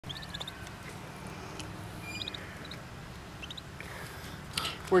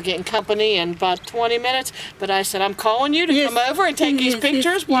we're getting company in about 20 minutes. But I said, I'm calling you to Yes. come over and take these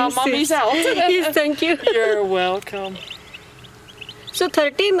pictures while yes, Mommy's yes. out. Yes, thank you. You're welcome. So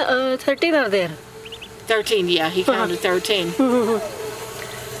 13 are there. 13, yeah, he counted 13.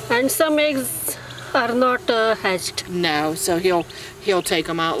 And some eggs are not hatched. No, so he'll take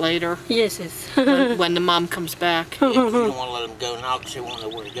them out later Yes, yes. when the mom comes back. You don't want to let them go now because they won't know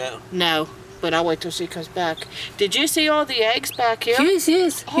where to go. No, but I'll wait till she comes back. Did you see all the eggs back here? Yes,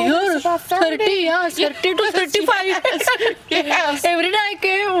 yes. Oh, Here, it's about 30. yeah, 30 to 35. Yes, yes. Every day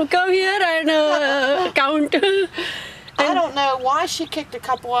I come here and count. I don't know why she kicked a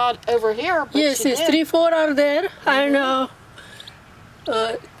couple out over here, but Yes, she yes. did. 3, 4 are there, and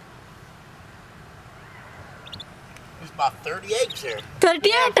There's about 30 eggs there.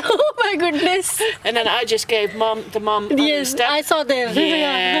 38. Oh my goodness. And then I just gave the mom Yes, step. I saw them.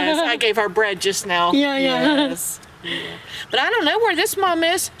 Yes, I gave her bread just now. Yeah, yeah. Yes. Yeah. But I don't know where this mom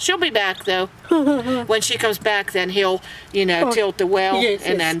is. She'll be back though. When she comes back, then he'll, tilt the well, Yes,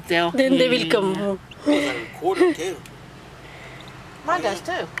 and yes. then Then they will come. Well, they record it too. Mine does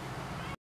too.